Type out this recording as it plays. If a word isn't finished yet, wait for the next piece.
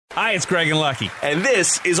Hi, it's Greg and Lucky. And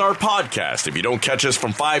this is our podcast. If you don't catch us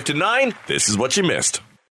from 5 to 9, this is what you missed.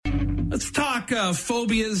 Let's talk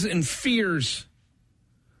phobias and fears.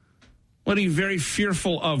 What are you very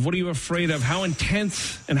fearful of? What are you afraid of? How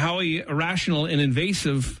intense and how irrational and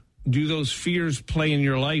invasive do those fears play in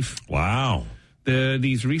your life? Wow.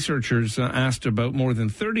 These researchers asked about more than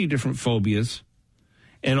 30 different phobias,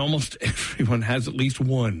 and almost everyone has at least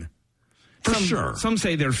one. For sure. Some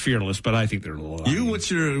say they're fearless, but I think they're lying. What are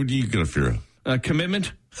you going to fear of?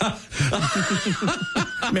 Commitment.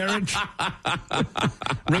 Marriage.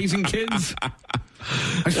 Raising kids.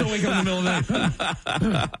 I still wake up in the middle of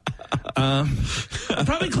the night.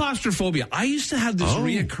 Probably claustrophobia. I used to have this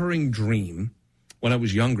reoccurring dream when I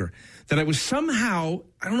was younger that I was somehow,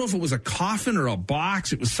 I don't know if it was a coffin or a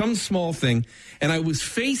box, it was some small thing, and I was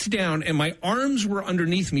face down and my arms were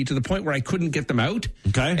underneath me to the point where I couldn't get them out.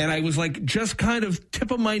 Okay. And I was like just kind of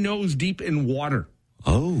tip of my nose deep in water.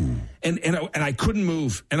 Oh. And I couldn't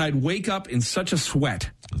move, and I'd wake up in such a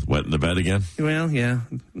sweat. Wet in the bed again? Well, yeah,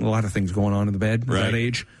 a lot of things going on in the bed at that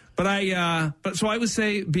age. But so I would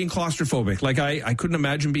say being claustrophobic. Like I couldn't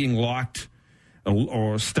imagine being locked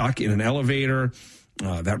or stuck in an elevator.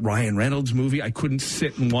 That Ryan Reynolds movie, I couldn't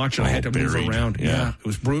sit and watch it. I had to move around. Yeah, it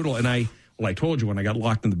was brutal. And I told you when I got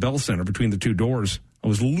locked in the Bell Center between the two doors, I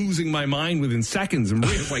was losing my mind within seconds. And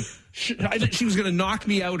really, like, I thought she was going to knock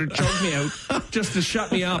me out or choke me out just to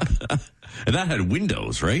shut me up. And that had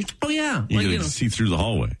windows, right? Oh, yeah. You could see through the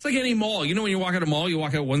hallway. It's like any mall. You know, when you walk out a mall, you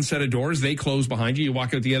walk out one set of doors, they close behind you. You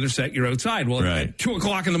walk out the other set, you're outside. Well, at 2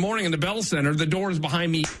 o'clock in the morning in the Bell Center, the doors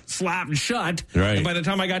behind me slapped shut. Right. And by the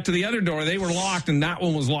time I got to the other door, they were locked, and that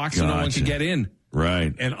one was locked, so no one could get in.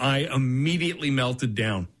 Right. And I immediately melted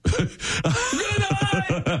down.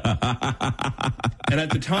 And at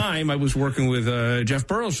the time, I was working with Jeff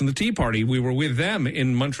Burrows from the Tea Party. We were with them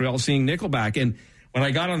in Montreal seeing Nickelback. And when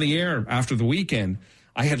I got on the air after the weekend,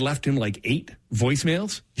 I had left him like 8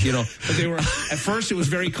 voicemails, but they were, at first it was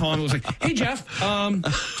very calm. It was like, hey, Jeff,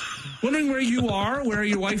 wondering where you are, where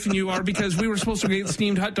your wife and you are, because we were supposed to get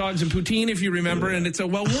steamed hot dogs and poutine, if you remember. And it's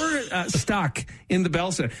we're stuck in the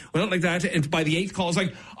Bell Center. Well, like that. And by the 8th call, it's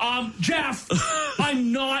like, Jeff,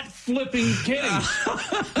 I'm not flipping kidding.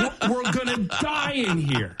 We're going to die in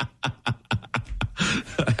here.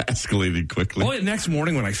 Escalated quickly. Oh, the next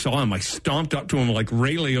morning when I saw him, I stomped up to him like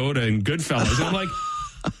Ray Liotta in Goodfellas. And I'm like,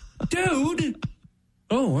 dude.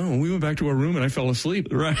 Oh, well, we went back to our room and I fell asleep.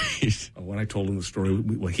 Right. When I told him the story,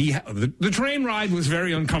 the train ride was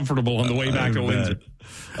very uncomfortable on the way back to Windsor.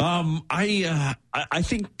 I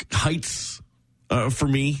think heights for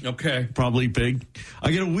me. Okay. Probably big.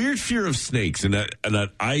 I get a weird fear of snakes, and that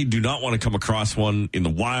I do not want to come across one in the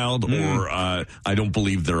wild, or I don't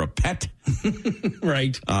believe they're a pet.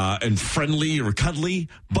 Right. And friendly or cuddly.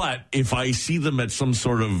 But if I see them at some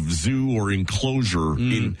sort of zoo or enclosure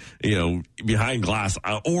in, behind glass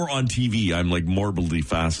or on TV, I'm like morbidly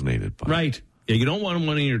fascinated by it. Right. Yeah, you don't want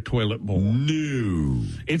one in your toilet bowl. No.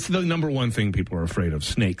 It's the number one thing people are afraid of,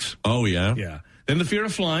 snakes. Oh, yeah? Yeah. Then the fear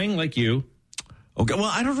of flying, like you. Okay, well,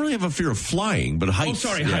 I don't really have a fear of flying, but heights. Oh,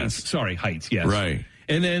 sorry, yes. heights. Sorry, heights, yes. Right.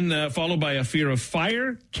 And then followed by a fear of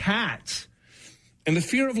fire, cats, and the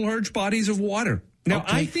fear of large bodies of water. Now,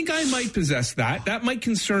 I think I might possess that. That might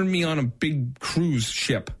concern me on a big cruise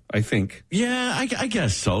ship, I think. Yeah, I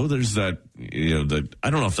guess so. There's that, I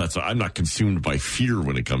don't know if that's, I'm not consumed by fear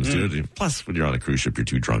when it comes to it. Plus, when you're on a cruise ship, you're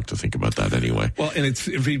too drunk to think about that anyway. Well, and it's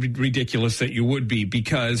ridiculous that you would be,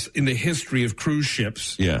 because in the history of cruise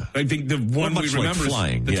ships, I think the one we remember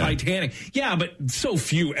is the Titanic. Yeah, but so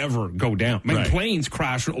few ever go down. Planes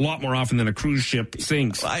crash a lot more often than a cruise ship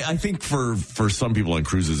sinks. I think for some people on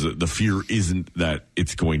cruises, the fear isn't that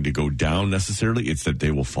it's going to go down necessarily. It's that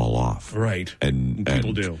they will fall off. Right. And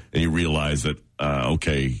people do. And you realize that,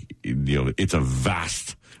 it's a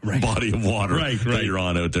vast body of water that you're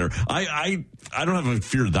on out there. I don't have a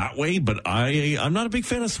fear that way, but I'm not a big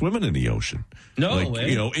fan of swimming in the ocean. No,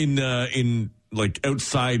 in like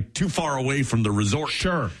outside, too far away from the resort.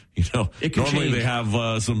 Sure. Normally they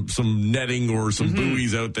have some netting or some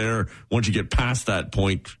buoys out there. Once you get past that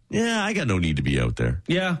point, I got no need to be out there.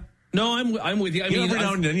 Yeah. No, I'm with you. I mean, every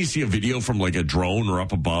now and then you see a video from like a drone or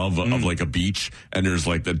up above of like a beach, and there's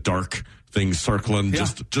like the dark thing circling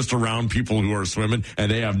just around people who are swimming, and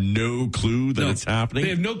they have no clue that it's happening.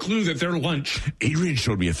 They have no clue that they're lunch. Adrian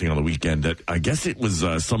showed me a thing on the weekend that I guess it was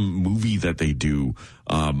some movie that they do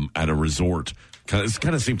at a resort. It's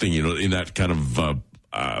kind of the same thing, in that kind of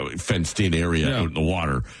fenced-in area out in the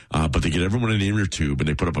water. But they get everyone in an inner tube, and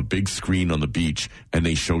they put up a big screen on the beach, and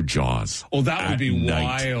they show Jaws. Oh, that would be night.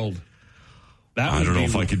 wild. I don't know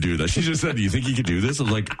if I could do that. She just said, do you think you could do this? I'm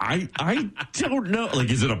like, I don't know. Like,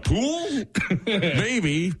 is it a pool?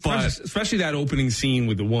 Maybe, but... Especially that opening scene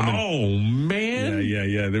with the woman. Oh, man.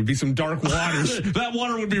 Yeah. There'd be some dark waters. That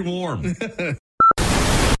water would be warm.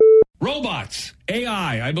 Robots,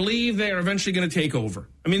 AI, I believe they are eventually going to take over.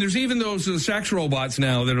 I mean, there's even those sex robots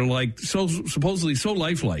now that are like supposedly so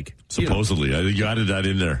lifelike. Supposedly. I think you added that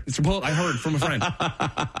in there. I heard from a friend.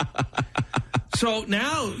 So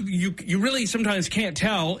now you really sometimes can't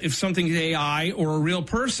tell if something's AI or a real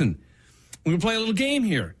person. We're going to play a little game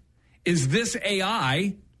here. Is this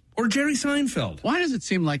AI or Jerry Seinfeld? Why does it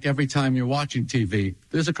seem like every time you're watching TV,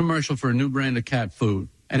 there's a commercial for a new brand of cat food,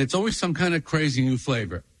 and it's always some kind of crazy new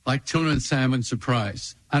flavor, like tuna and salmon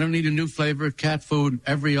surprise? I don't need a new flavor of cat food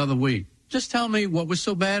every other week. Just tell me what was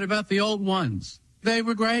so bad about the old ones. They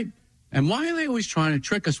were great. And why are they always trying to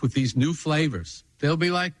trick us with these new flavors? They'll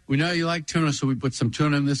be like, we know you like tuna, so we put some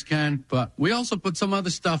tuna in this can, but we also put some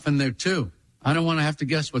other stuff in there, too. I don't want to have to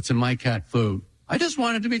guess what's in my cat food. I just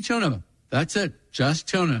want it to be tuna. That's it. Just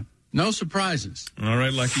tuna. No surprises. All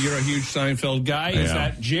right, Lucky, you're a huge Seinfeld guy. Is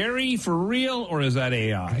that Jerry for real, or is that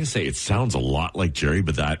AI? I say it sounds a lot like Jerry,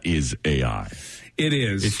 but that is AI. It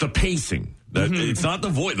is. It's the pacing. It's not the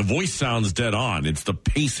voice. The voice sounds dead on. It's the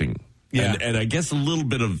pacing. Yeah. And I guess a little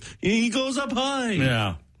bit of, he goes up high.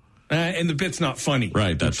 Yeah. And the bit's not funny.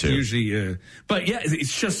 Right, that's too. Usually, but yeah,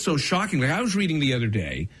 it's just so shocking. Like I was reading the other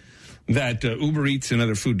day that Uber Eats and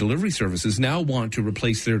other food delivery services now want to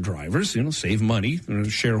replace their drivers, save money,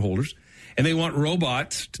 shareholders, and they want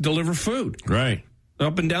robots to deliver food. Right.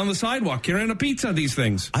 Up and down the sidewalk, carrying a pizza, these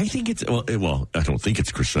things. I think it's, well, I don't think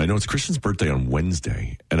it's Christian. I know it's Christian's birthday on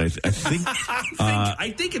Wednesday. And I think...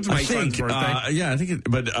 I think it's my son's birthday. Yeah, I think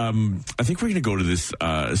I think we're going to go to this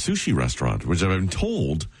sushi restaurant, which I've been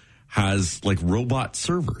told has like robot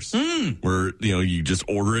servers where, you just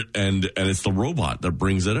order it and it's the robot that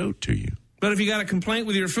brings it out to you. But if you got a complaint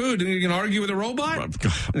with your food, and you can argue with a robot,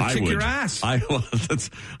 kick your ass. I'd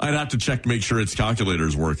have to check to make sure its calculator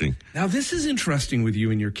is working. Now, this is interesting with you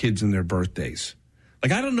and your kids and their birthdays.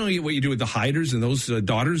 Like, I don't know what you do with the Hiders and those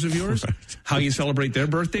daughters of yours, right. How you celebrate their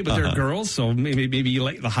birthday, but they're girls, so maybe you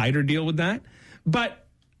like the Hider deal with that. But,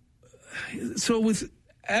 so with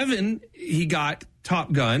Evan, he got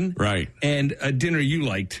Top Gun. Right. And a dinner you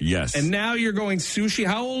liked. Yes. And now you're going sushi.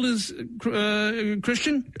 How old is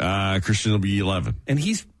Christian? Christian will be 11. And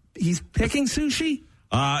he's picking sushi?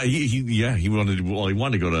 He wanted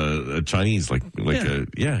to go to Chinese, he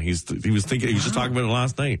was just talking about it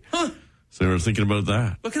last night. Huh. So they were thinking about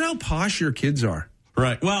that. Look at how posh your kids are.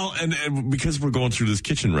 Right. Well, and because we're going through this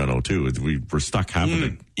kitchen reno, too, we're stuck having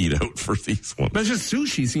to eat out for these ones. But just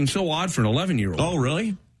sushi seems so odd for an 11-year-old. Oh,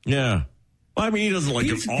 really? Yeah. Well, I mean, he doesn't like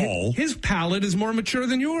it all. His palate is more mature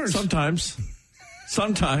than yours. Sometimes.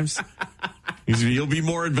 He'll be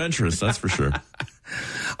more adventurous, that's for sure.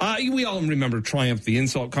 We all remember Triumph, the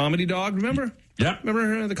insult comedy dog, remember? Yeah.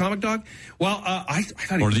 Remember the comic dog? Well, I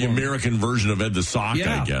thought he was the American version of Ed the Sock,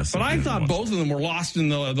 I guess. But I thought both of them were lost in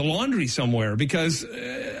the laundry somewhere because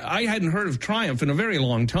I hadn't heard of Triumph in a very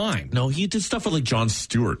long time. No, he did stuff with like Jon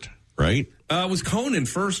Stewart, right? It was Conan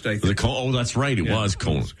first, I think. That's right. It was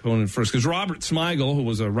Conan. It was Conan first. Because Robert Smigel, who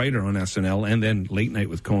was a writer on SNL and then Late Night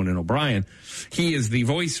with Conan O'Brien, he is the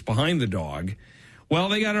voice behind the dog. Well,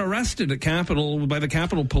 they got arrested by the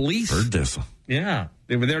Capitol Police. Heard this. Yeah.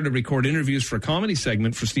 They were there to record interviews for a comedy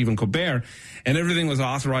segment for Stephen Colbert, and everything was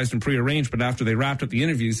authorized and prearranged, but after they wrapped up the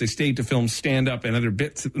interviews, they stayed to film stand-up and other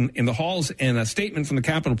bits in the halls, and a statement from the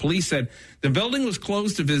Capitol Police said, the building was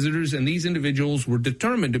closed to visitors, and these individuals were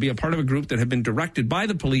determined to be a part of a group that had been directed by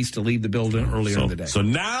the police to leave the building earlier in the day. So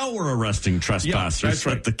now we're arresting trespassers. Yeah, that's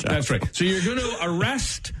right. That's right. So you're going to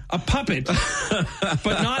arrest a puppet,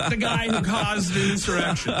 but not the guy who caused the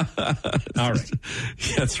insurrection. All right.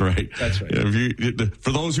 That's right. That's right.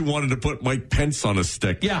 For those who wanted to put Mike Pence on a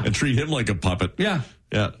stick and treat him like a puppet. Yeah.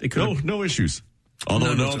 Yeah. No issues.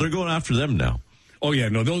 Although, they're going after them now. Oh, yeah.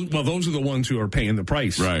 No, those are the ones who are paying the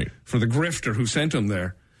price. Right. For the grifter who sent them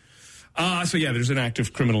there. There's an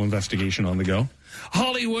active criminal investigation on the go.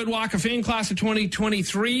 Hollywood Walk of Fame class of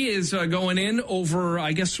 2023 is going in over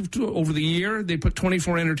the year. They put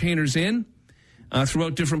 24 entertainers in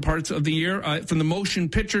throughout different parts of the year. From the motion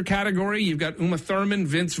picture category, you've got Uma Thurman,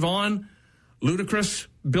 Vince Vaughn, Ludacris,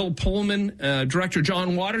 Bill Pullman, director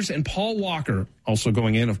John Waters, and Paul Walker also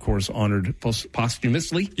going in, of course, honored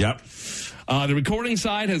posthumously. Yep. The recording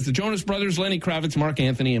side has the Jonas Brothers, Lenny Kravitz, Mark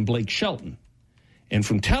Anthony, and Blake Shelton. And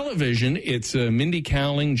from television, it's Mindy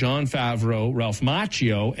Kaling, Jon Favreau, Ralph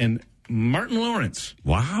Macchio, and Martin Lawrence.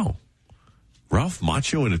 Wow. Ralph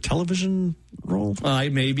Macchio in a television role?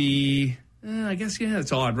 Maybe I guess,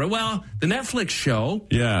 it's odd, right? Well, the Netflix show.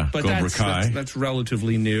 Yeah, but Cobra Kai. That's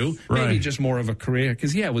relatively new. Right. Maybe just more of a career.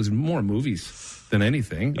 Because, it was more movies than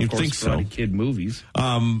anything. You'd think so. Karate Kid movies.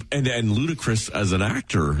 And Ludacris as an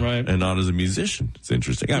actor and not as a musician. It's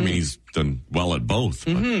interesting. I mean, he's done well at both.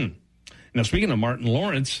 Mm-hmm. Now, speaking of Martin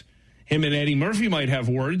Lawrence, him and Eddie Murphy might have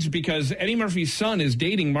words because Eddie Murphy's son is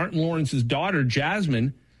dating Martin Lawrence's daughter,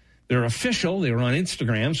 Jasmine. They're official. They were on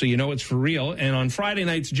Instagram, so you know it's for real. And on Friday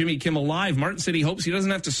night's Jimmy Kimmel Live, Martin said he hopes he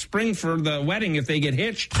doesn't have to spring for the wedding if they get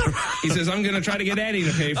hitched. He says, I'm going to try to get Eddie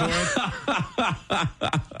to pay for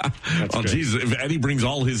it. Geez, if Eddie brings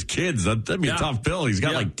all his kids, that'd be a tough bill. He's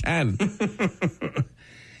got like 10.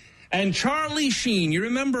 And Charlie Sheen, you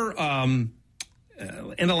remember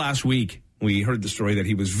in the last week, we heard the story that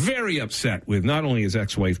he was very upset with not only his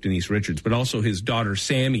ex-wife, Denise Richards, but also his daughter,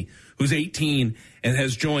 Sammy, who's 18 and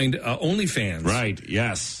has joined OnlyFans. Right,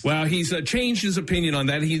 yes. Well, he's changed his opinion on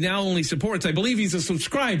that. He now only supports, I believe he's a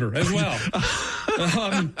subscriber as well.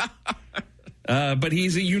 But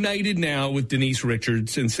he's united now with Denise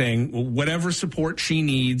Richards and saying whatever support she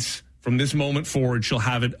needs from this moment forward, she'll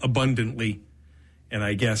have it abundantly. And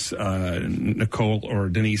I guess Nicole or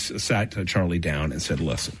Denise sat Charlie down and said,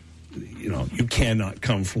 listen, you cannot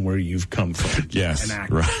come from where you've come from. Yes, an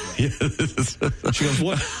actor. right. She goes,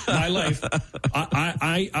 what? My life.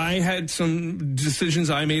 I had some decisions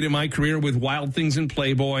I made in my career with Wild Things and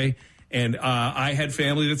Playboy, and I had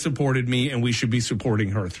family that supported me, and we should be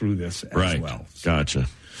supporting her through this as well. Gotcha.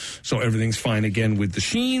 So everything's fine again with the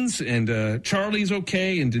Sheens, and Charlie's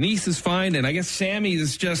okay, and Denise is fine, and I guess Sammy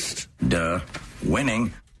is just...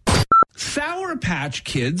 winning. Sour Patch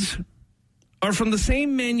Kids are from the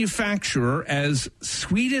same manufacturer as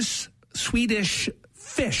Swedish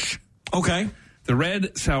Fish. Okay. The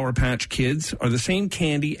red Sour Patch Kids are the same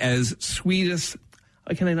candy as Swedish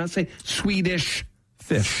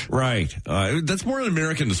Fish. Right. That's more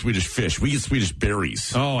American than Swedish Fish. We get Swedish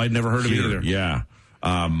berries. Oh, I'd never heard of it either. Yeah.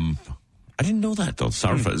 I didn't know that, though.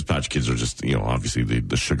 Sour Patch Kids are just, obviously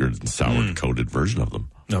the sugared and sour-coated version of them.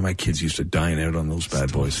 No, my kids used to dine out on those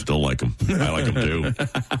bad boys. Still like them. I like them, too.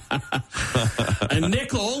 A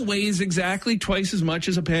nickel weighs exactly twice as much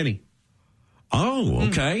as a penny. Oh,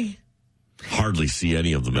 okay. Hardly see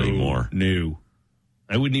any of them anymore. No.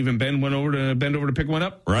 I wouldn't even bend over to pick one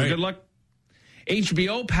up. Right. Good luck.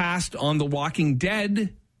 HBO passed on The Walking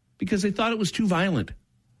Dead because they thought it was too violent.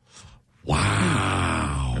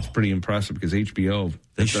 Wow. That's pretty impressive because HBO...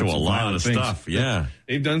 They show a lot of stuff, yeah.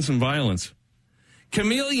 They've done some violence.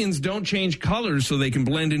 Chameleons don't change colors so they can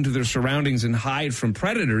blend into their surroundings and hide from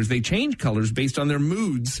predators. They change colors based on their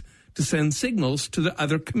moods to send signals to the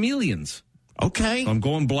other chameleons. Okay. I'm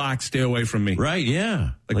going black, stay away from me. Right,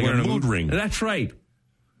 yeah. Like wearing a mood ring. That's right.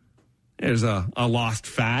 There's a lost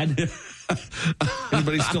fad.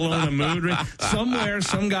 Anybody still own a mood ring? Somewhere,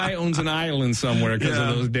 some guy owns an island somewhere because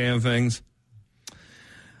of those damn things.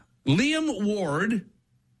 Liam Ward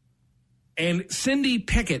and Cindy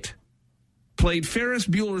Pickett played Ferris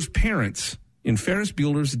Bueller's parents in Ferris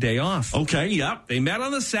Bueller's Day Off. Okay, yep. They met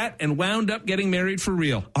on the set and wound up getting married for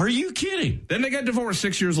real. Are you kidding? Then they got divorced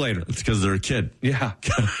 6 years later. It's because they're a kid. Yeah.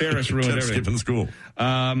 Ferris ruined everything. Skipping school.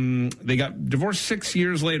 They got divorced 6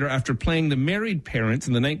 years later after playing the married parents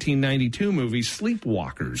in the 1992 movie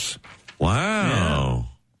Sleepwalkers. Wow. Yeah.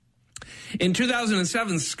 In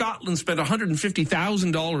 2007, Scotland spent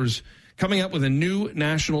 $150,000 coming up with a new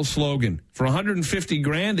national slogan. For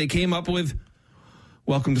 $150,000, they came up with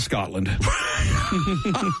 "Welcome to Scotland."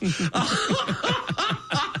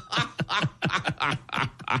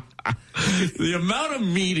 The amount of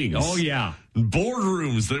meetings. Oh, yeah.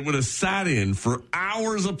 Boardrooms that would have sat in for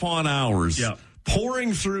hours upon hours,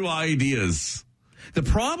 pouring through ideas. The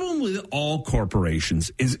problem with all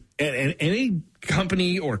corporations is, and any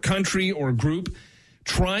company or country or group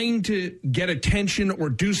trying to get attention or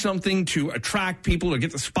do something to attract people or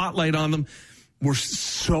get the spotlight on them, we're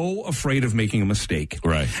so afraid of making a mistake.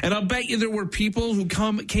 Right. And I'll bet you there were people who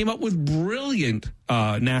came up with brilliant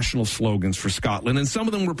national slogans for Scotland, and some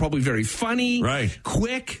of them were probably very funny,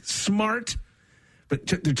 quick, smart, but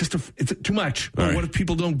they're just it's too much. Right. What if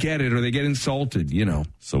people don't get it or they get insulted,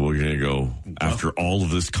 So we're going to go, after all of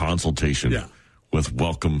this consultation, with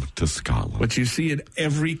 "Welcome to Scotland." What you see at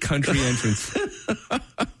every country entrance.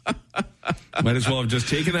 Might as well have just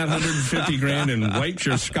taken that $150,000 and wiped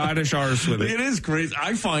your Scottish arse with it. It is crazy.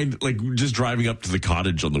 I find, just driving up to the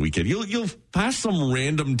cottage on the weekend, you'll pass some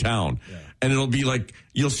random town, and it'll be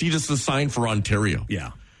you'll see just a sign for Ontario.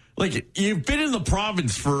 Yeah. You've been in the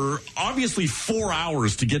province for obviously 4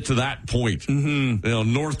 hours to get to that point,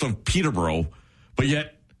 north of Peterborough, but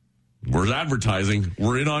yet We're advertising.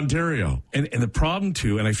 We're in Ontario. And the problem,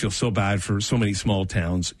 too, and I feel so bad for so many small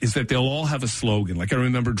towns, is that they'll all have a slogan. Like I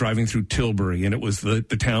remember driving through Tilbury, and it was the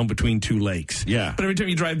town between two lakes. Yeah. But every time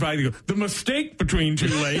you drive by, you go, the mistake between two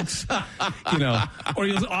lakes. You know, or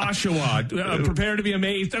you go, Oshawa, prepare to be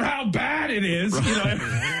amazed at how bad it is. Right. You know,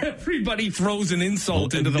 everybody throws an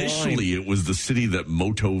insult into the line. Initially, it was the city that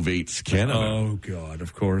motivates Canada. Oh, God,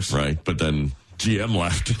 of course. Right, but then GM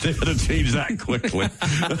left. They had to change that quickly.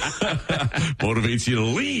 Motivates you to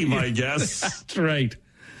leave, I guess. That's right.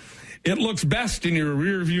 It looks best in your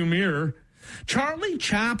rearview mirror. Charlie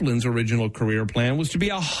Chaplin's original career plan was to be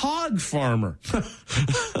a hog farmer.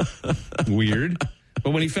 Weird.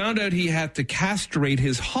 But when he found out he had to castrate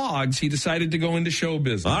his hogs, he decided to go into show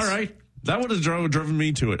business. All right. That would have driven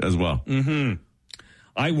me to it as well. Mm-hmm.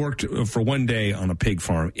 I worked for one day on a pig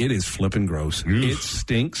farm. It is flipping gross. Oof. It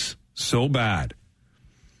stinks so bad.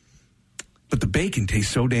 But the bacon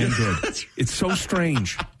tastes so damn good. It's so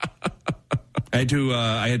strange. I had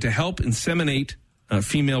to help inseminate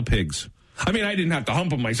female pigs. I mean, I didn't have to hump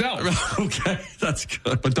them myself. Okay, that's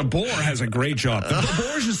good. But the boar has a great job. The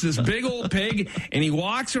boar's just this big old pig, and he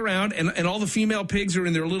walks around, and all the female pigs are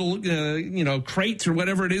in their little, crates or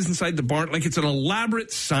whatever it is inside the barn. Like it's an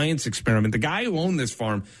elaborate science experiment. The guy who owned this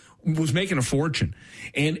farm was making a fortune.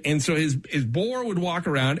 And so his boar would walk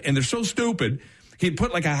around, and they're so stupid, he'd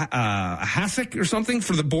put like a hassock or something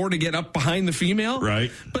for the boar to get up behind the female.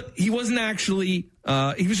 Right. But he wasn't actually,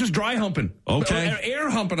 he was just dry humping. Okay.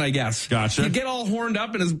 Air humping, I guess. Gotcha. He'd get all horned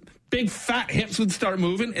up and his big fat hips would start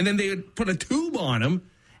moving, and then they would put a tube on him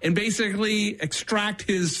and basically extract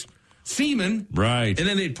his semen. Right. And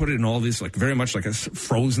then they'd put it in all this, like very much like a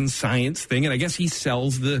frozen science thing. And I guess he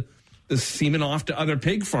sells the semen off to other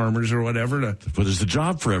pig farmers or whatever. But there's a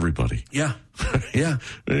job for everybody. Yeah. Yeah.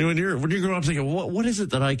 When you're growing up thinking, what is it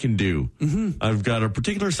that I can do? Mm-hmm. I've got a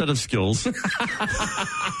particular set of skills. I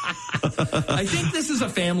think this is a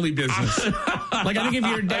family business. Like, I think if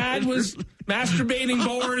your dad was masturbating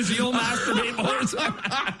boars, you'll masturbate boars.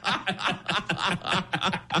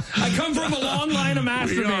 I come from a long line of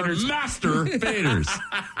masturbators. Masturbators.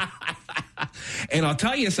 And I'll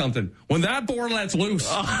tell you something. When that boar lets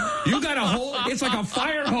loose, you got to hold. It's like a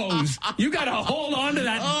fire hose. You got to hold on to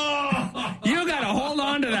that. You got to hold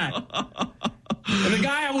on to that. And the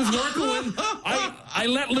guy I was working with, I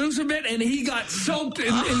let loose a bit, and he got soaked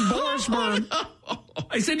in boar sperm.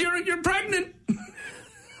 I said, "You're pregnant."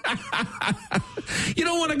 You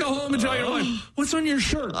don't want to go home and tell your wife, "What's on your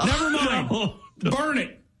shirt?" Never mind. No. Burn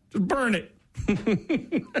it. Just burn it.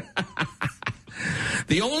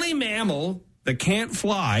 The only mammal that can't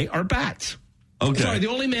fly are bats. Okay. Sorry, the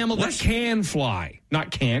only mammal that can fly. Not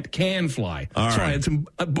can't, can fly. All Sorry, right. I had some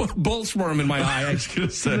bull sperm in my eye. I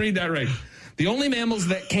didn't read that right. The only mammals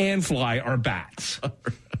that can fly are bats.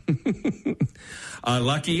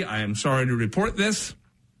 Lucky, I am sorry to report this.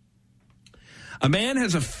 A man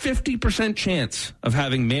has a 50% chance of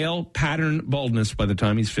having male pattern baldness by the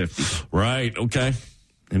time he's 50. Right, okay.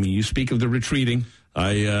 I mean, you speak of the retreating.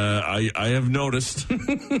 I have noticed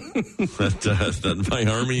that my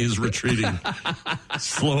army is retreating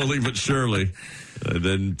slowly but surely.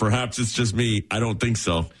 Then perhaps it's just me. I don't think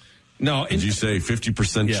so. No. Did you say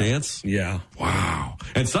 50% chance? Yeah. Wow.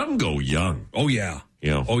 And some go young. Oh, yeah.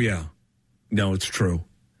 Oh, yeah. No, it's true.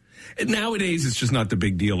 And nowadays, it's just not the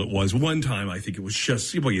big deal it was. One time, I think it was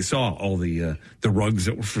just, well, you saw all the rugs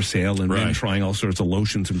that were for sale and men trying all sorts of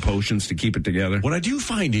lotions and potions to keep it together. What I do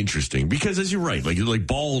find interesting, because as you're right, like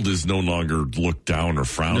bald is no longer looked down or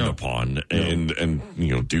frowned upon, and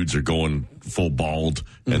you know, dudes are going full bald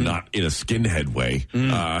and not in a skinhead way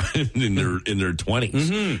in their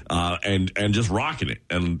 20s and just rocking it,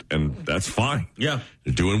 and that's fine. Yeah,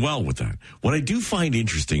 they're doing well with that. What I do find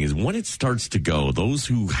interesting is when it starts to go, those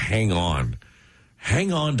who hang on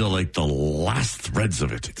to like the last threads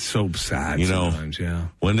of it. It's so sad, you know. Sometimes, yeah.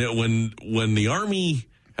 When the army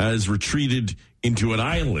has retreated into an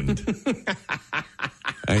island,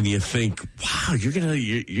 and you think, wow, you're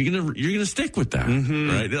gonna stick with that,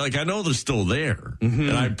 right? Like, I know they're still there,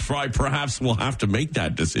 and I perhaps will have to make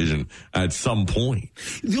that decision at some point.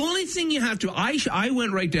 The only thing you have to, I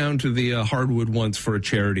went right down to the hardwood once for a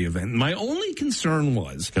charity event. My only concern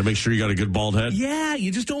was, gotta make sure you got a good bald head. Yeah,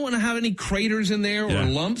 you just don't want to have any craters in there or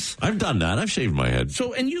lumps. I've done that. I've shaved my head.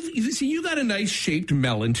 So, and you got a nice shaped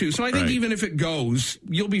melon too. So I think even if it goes,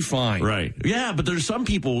 you'll be fine. Right. Yeah, but there's some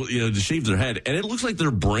people, you know, to shave their head, and it looks like their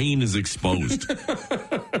brain is exposed.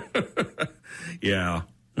 Yeah.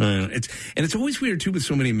 It's always weird too with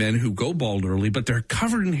so many men who go bald early, but they're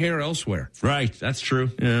covered in hair elsewhere. Right. That's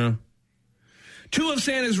true. Yeah. Two of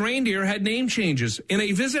Santa's reindeer had name changes. In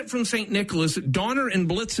a visit from St. Nicholas, Donner and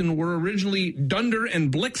Blitzen were originally Dunder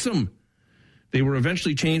and Blixen. They were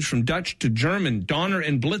eventually changed from Dutch to German. Donner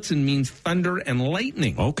and Blitzen means thunder and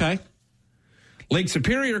lightning. Okay. Lake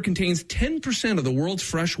Superior contains 10% of the world's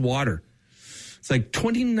fresh water. It's like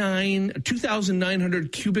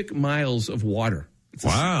 2,900 cubic miles of water.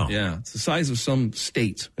 Wow. It's the size of some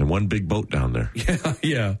states. And one big boat down there.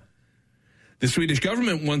 Yeah. The Swedish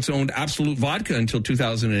government once owned Absolut Vodka until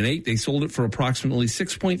 2008. They sold it for approximately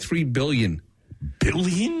 $6.3 billion.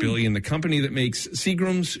 Billion. The company that makes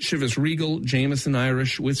Seagram's, Chivas Regal, Jameson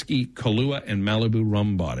Irish Whiskey, Kahlua, and Malibu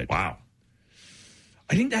rum bought it. Wow.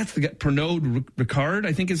 I think that's the guy, Pernod Ricard,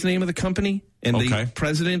 I think is the name of the company. And the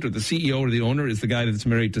president or the CEO or the owner is the guy that's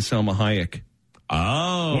married to Selma Hayek.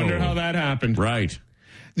 Oh. Wonder how that happened. Right.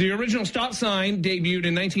 The original stop sign debuted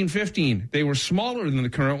in 1915. They were smaller than the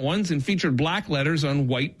current ones and featured black letters on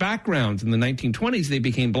white backgrounds. In the 1920s, they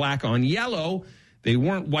became black on yellow. They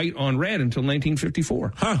weren't white on red until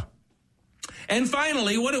 1954. Huh. And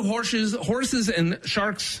finally, what do horses and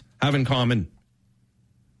sharks have in common?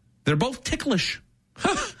 They're both ticklish.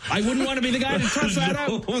 I wouldn't want to be the guy to trust that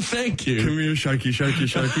out. Oh, thank you. Come here, sharky, sharky,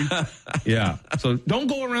 sharky. Yeah. So don't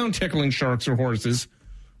go around tickling sharks or horses.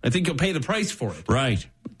 I think you'll pay the price for it. Right.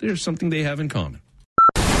 But there's something they have in common.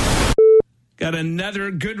 Got another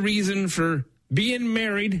good reason for being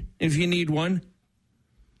married if you need one.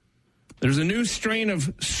 There's a new strain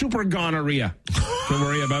of super gonorrhea to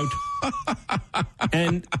worry about.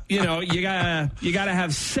 And, you gotta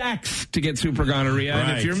have sex to get super gonorrhea. Right.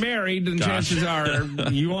 And if you're married, then chances are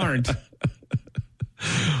you aren't.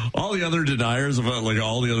 All the other deniers about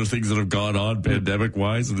all the other things that have gone on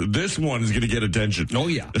pandemic-wise, this one is going to get attention. Oh,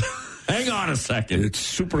 yeah. Hang on a second. It's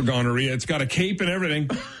super gonorrhea. It's got a cape and everything.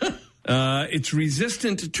 It's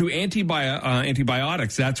resistant to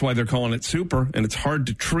antibiotics. That's why they're calling it super, and it's hard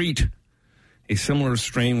to treat. A similar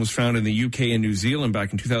strain was found in the UK and New Zealand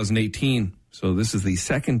back in 2018. So this is the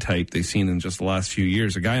second type they've seen in just the last few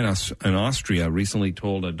years. A guy in Austria recently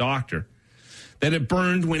told a doctor that it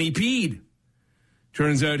burned when he peed.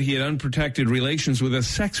 Turns out he had unprotected relations with a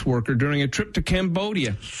sex worker during a trip to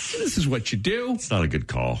Cambodia. This is what you do. It's not a good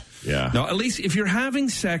call. Yeah. Now, at least if you're having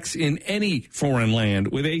sex in any foreign land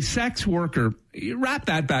with a sex worker, you wrap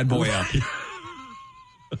that bad boy up.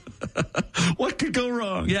 What could go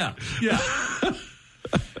wrong? Yeah.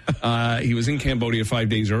 He was in Cambodia 5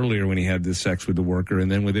 days earlier when he had this sex with the worker, and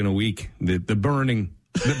then within a week, the burning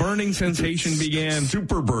sensation began.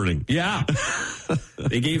 Super burning. Yeah.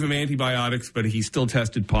 They gave him antibiotics, but he still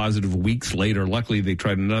tested positive weeks later. Luckily, they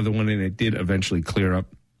tried another one, and it did eventually clear up.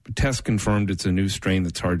 But tests confirmed it's a new strain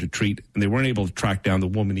that's hard to treat, and they weren't able to track down the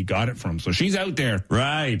woman he got it from. So she's out there.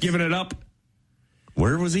 Right. Giving it up.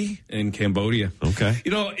 Where was he? In Cambodia. Okay.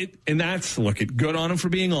 Good on him for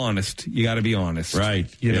being honest. You got to be honest. Right.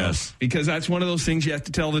 Yes. Because that's one of those things you have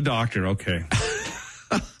to tell the doctor. Okay.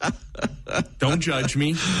 Don't judge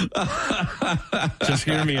me. Just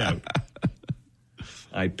hear me out.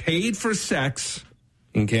 I paid for sex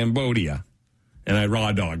in Cambodia, and I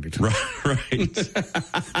raw dogged it. Right.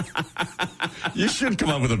 You should come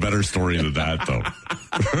up with a better story than that, though.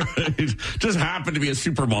 Right? Just happened to be a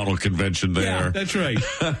supermodel convention there. Yeah, that's right.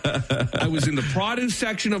 I was in the produce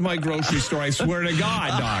section of my grocery store. I swear to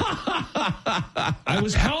God, Doc. I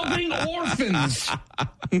was helping orphans.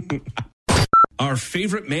 Our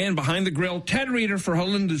favorite man behind the grill, Ted Reader for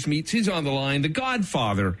Halinda's Meats. He's on the line, the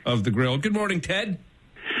godfather of the grill. Good morning, Ted.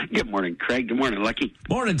 Good morning, Craig. Good morning, Lucky.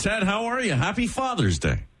 Morning, Ted. How are you? Happy Father's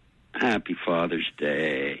Day. Happy Father's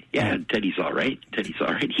Day. Yeah, Teddy's all right.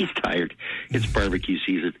 He's tired. It's barbecue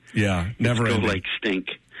season. Yeah, never Go ending. like stink.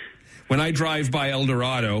 When I drive by El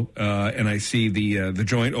Dorado and I see the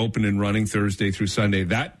joint open and running Thursday through Sunday,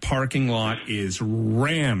 that parking lot is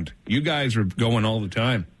rammed. You guys are going all the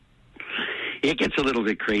time. It gets a little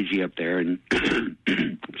bit crazy up there, and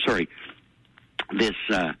sorry, this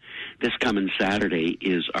coming Saturday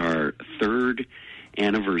is our third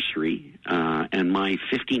anniversary and my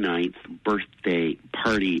 59th birthday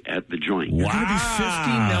party at the joint. You're going to be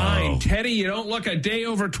 59. Teddy, you don't look a day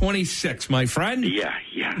over 26, my friend. Yeah.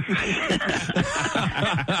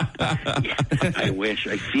 I wish.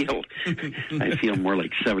 I feel more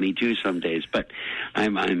like 72 some days, but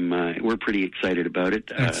we're pretty excited about it.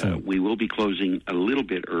 We will be closing a little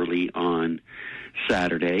bit early on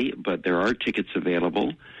Saturday, but there are tickets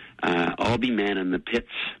available. I'll be manning the pits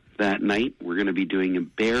that night. We're going to be doing a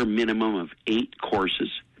bare minimum of 8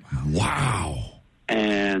 courses. Wow.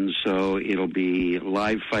 And so it'll be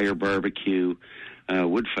live fire barbecue,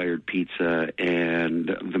 wood-fired pizza, and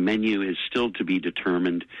the menu is still to be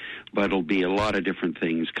determined, but it'll be a lot of different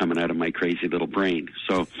things coming out of my crazy little brain.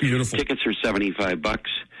 So beautiful. Tickets are $75.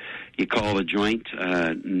 You call the joint,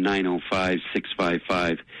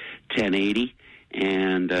 905-655-1080,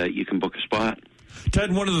 and you can book a spot.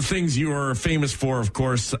 Ted, one of the things you are famous for, of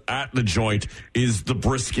course, at the joint is the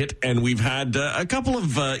brisket. And we've had a couple of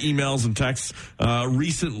emails and texts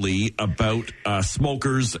recently about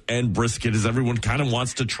smokers and brisket, as everyone kind of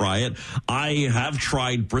wants to try it. I have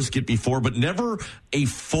tried brisket before, but never a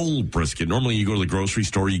full brisket. Normally you go to the grocery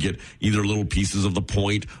store, you get either little pieces of the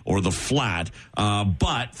point or the flat.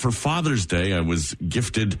 But for Father's Day, I was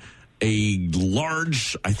gifted a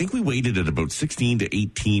large, I think we weighed it at about 16 to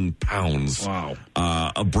 18 pounds. Wow.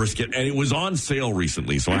 A brisket. And it was on sale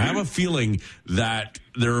recently. So I have a feeling that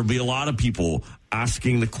there will be a lot of people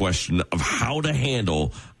asking the question of how to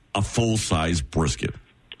handle a full-size brisket.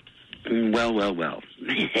 Well.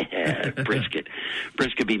 Brisket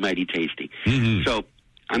be mighty tasty. Mm-hmm. So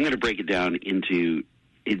I'm going to break it down into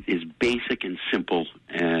as basic and simple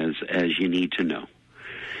as you need to know.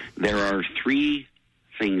 There are 3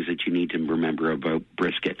 things that you need to remember about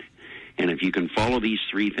brisket. And if you can follow these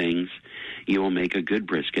 3 things, you will make a good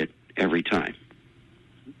brisket every time.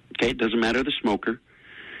 Okay? It doesn't matter the smoker.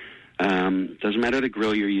 Doesn't matter the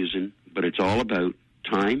grill you're using, but it's all about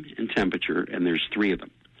time and temperature, and there's 3 of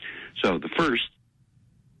them. So the first...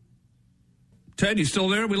 Ted, you still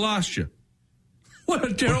there? We lost you. What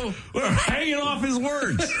a terrible... We're hanging off his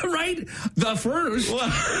words. Right? The first.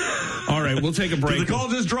 All right, we'll take a break. Did the call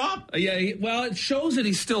just drop? Yeah, well, it shows that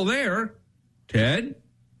he's still there. Ted?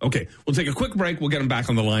 Okay, we'll take a quick break. We'll get him back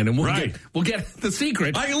on the line, and we'll get the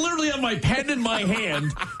secret. I literally have my pen in my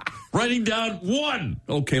hand, writing down 1.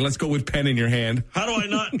 Okay, let's go with pen in your hand. How do I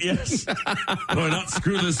not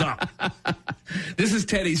screw this up? This is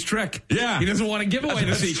Teddy's trick. Yeah. He doesn't want to give away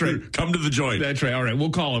the secret. True. Come to the joint. That's right. All right, we'll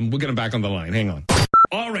call him. We'll get him back on the line. Hang on.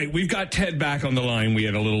 All right, we've got Ted back on the line. We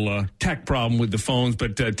had a little tech problem with the phones,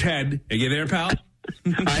 but Ted, are you there, pal?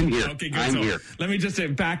 I'm here. Okay, good. I'm here. Let me just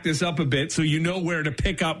back this up a bit so you know where to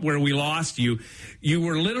pick up where we lost you. You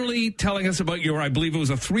were literally telling us about I believe it was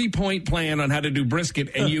a 3-point plan on how to do brisket,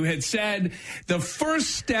 and you had said the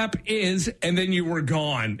first step is, and then you were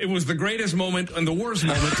gone. It was the greatest moment and the worst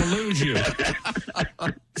moment to lose you.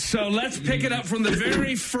 So let's pick it up from the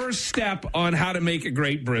very first step on how to make a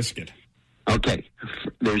great brisket. Okay,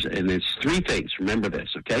 there's 3 things. Remember this,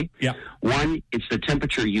 okay? Yeah. 1, it's the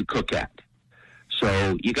temperature you cook at.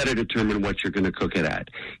 So you got to determine what you're going to cook it at.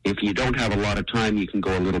 If you don't have a lot of time, you can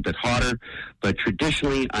go a little bit hotter. But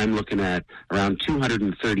traditionally, I'm looking at around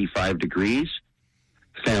 235 degrees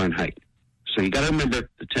Fahrenheit. So you got to remember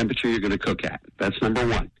the temperature you're going to cook at. That's number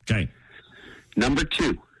 1. Okay. Number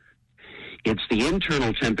 2, it's the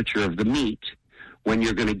internal temperature of the meat when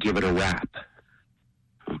you're going to give it a wrap.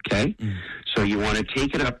 Okay? So you want to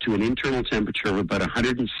take it up to an internal temperature of about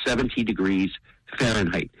 170 degrees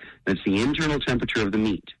Fahrenheit. That's the internal temperature of the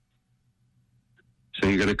meat. So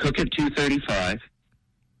you're going to cook at 235.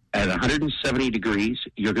 At 170 degrees,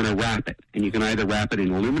 you're going to wrap it. And you can either wrap it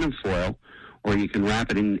in aluminum foil or you can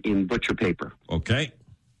wrap it in butcher paper. Okay.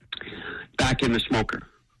 Back in the smoker.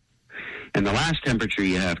 And the last temperature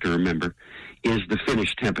you have to remember is the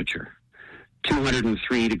finished temperature.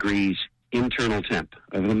 203 degrees internal temp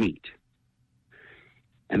of the meat.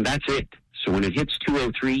 And that's it. So when it hits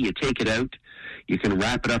 203, you take it out. You can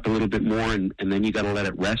wrap it up a little bit more, and then you got to let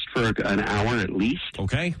it rest for an hour at least.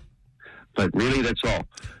 Okay. But really, that's all.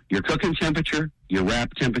 Your cooking temperature, your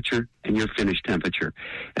wrap temperature, and your finished temperature.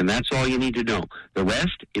 And that's all you need to know. The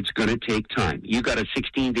rest, it's going to take time. You got a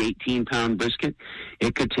 16 to 18 pound brisket.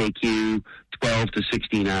 It could take you 12 to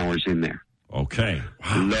 16 hours in there. Okay.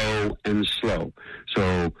 Wow. Low and slow.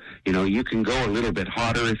 So, you can go a little bit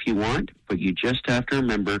hotter if you want, but you just have to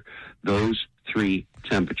remember those 3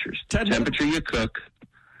 temperatures. Temperature you cook,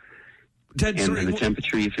 and the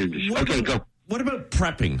temperature you finish. Okay, go. What about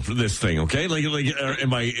prepping for this thing? Okay,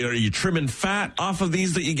 are you trimming fat off of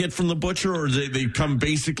these that you get from the butcher, or they come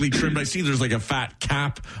basically trimmed? I see there's like a fat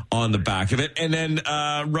cap on the back of it, and then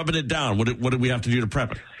rubbing it down. What do we have to do to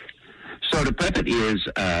prep it? So to prep it is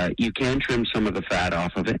you can trim some of the fat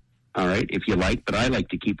off of it. All right, if you like, but I like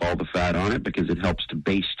to keep all the fat on it because it helps to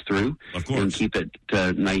baste through and keep it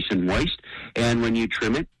nice and moist. And when you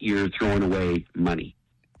trim it, you're throwing away money.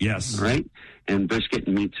 Yes. All right? And brisket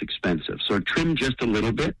and meat's expensive. So trim just a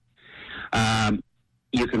little bit.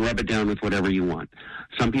 you can rub it down with whatever you want.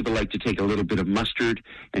 Some people like to take a little bit of mustard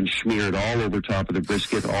and smear it all over top of the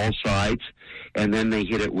brisket, all sides, and then they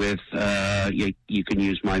hit it with, you can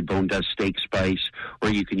use my bone dust steak spice, or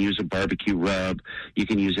you can use a barbecue rub. You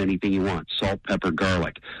can use anything you want, salt, pepper,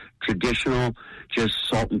 garlic. Traditional, just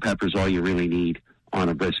salt and pepper is all you really need on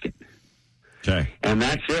a brisket. Okay. And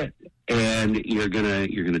that's it. And you're gonna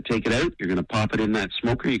take it out, you're gonna pop it in that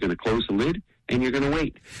smoker, you're gonna close the lid, and you're going to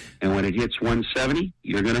wait. And when it hits 170,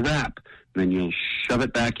 you're going to wrap. Then you'll shove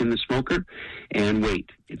it back in the smoker and wait.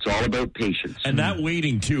 It's all about patience. And that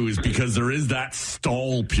waiting, too, is because there is that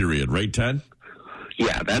stall period, right, Ted?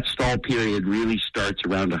 Yeah, that stall period really starts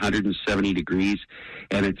around 170 degrees,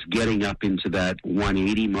 and it's getting up into that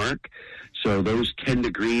 180 mark. So those 10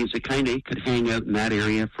 degrees, it could hang out in that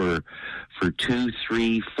area for 2,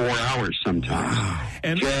 3, 4 hours sometimes. Wow.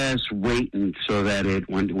 And just waiting so that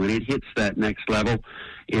when it hits that next level,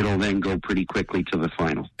 it'll then go pretty quickly to the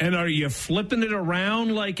final. And are you flipping it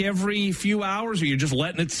around like every few hours, or you're just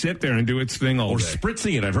letting it sit there and do its thing all day? Or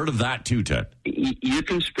spritzing it. I've heard of that too, Ted. You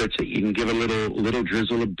can spritz it. You can give a little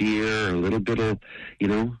drizzle of beer, or a little bit of,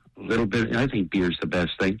 a little bit. I think beer's the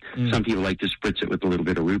best thing. Some people like to spritz it with a little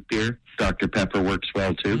bit of root beer. Dr. Pepper works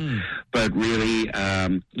well too. But really,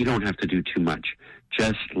 you don't have to do too much.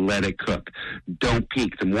 Just let it cook. Don't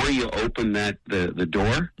peek. The more you open the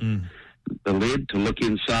door, the lid to look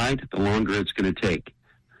inside, the longer it's going to take.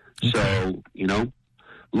 Okay. So,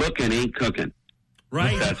 looking ain't cooking.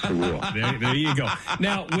 Right. That's the rule. There you go.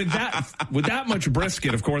 Now, with that much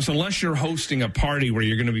brisket, of course, unless you're hosting a party where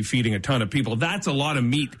you're going to be feeding a ton of people, that's a lot of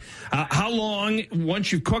meat. How long,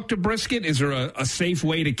 once you've cooked a brisket, is there a safe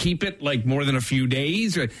way to keep it, like more than a few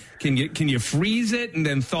days? Or can you freeze it and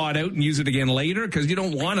then thaw it out and use it again later? Because you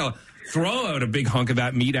don't want to throw out a big hunk of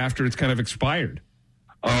that meat after it's kind of expired.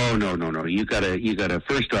 Oh, no. You gotta,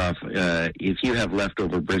 first off, if you have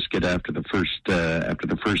leftover brisket after the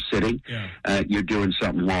first sitting, you're doing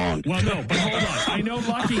something wrong. Well, no, but hold on. I know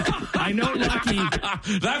Lucky.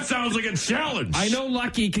 That sounds like a challenge. I know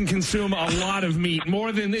Lucky can consume a lot of meat,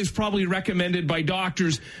 more than is probably recommended by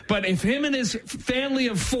doctors. But if him and his family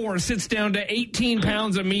of 4 sits down to 18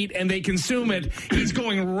 pounds of meat and they consume it, he's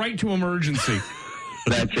going right to emergency.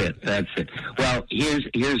 That's it. Well,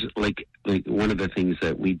 here's like one of the things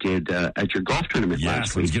that we did at your golf tournament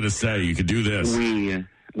last week. I was going to say, you could do this.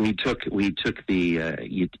 We took the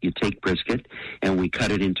you take brisket and we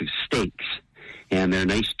cut it into steaks, and they're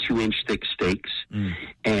nice 2-inch thick steaks,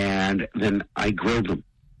 and then I grilled them.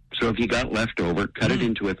 So if you got leftover, cut it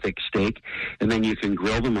into a thick steak, and then you can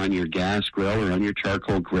grill them on your gas grill or on your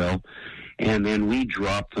charcoal grill. And then we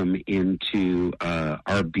drop them into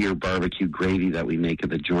our beer barbecue gravy that we make at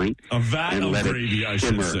the joint. A vat of gravy, I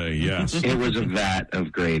should say, yes. It was a vat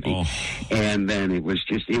of gravy. Oh. And then it was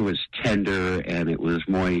tender and it was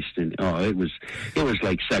moist. And, it was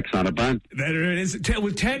like sex on a bun. There it is.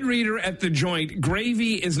 With Ted Reeder at the joint,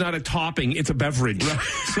 gravy is not a topping, it's a beverage.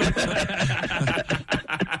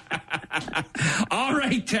 All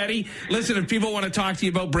right, Teddy. Listen, if people want to talk to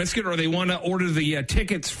you about brisket or they want to order the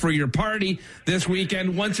tickets for your party this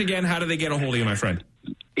weekend, once again, how do they get a hold of you, my friend?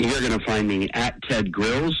 You're going to find me at Ted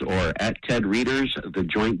Grills or at Ted Reeder's The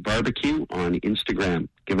Joint Barbecue on Instagram.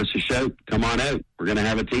 Give us a shout. Come on out. We're going to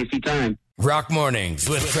have a tasty time. Rock Mornings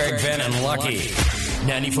with Craig Venn and Lucky.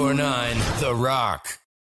 94.9 The Rock.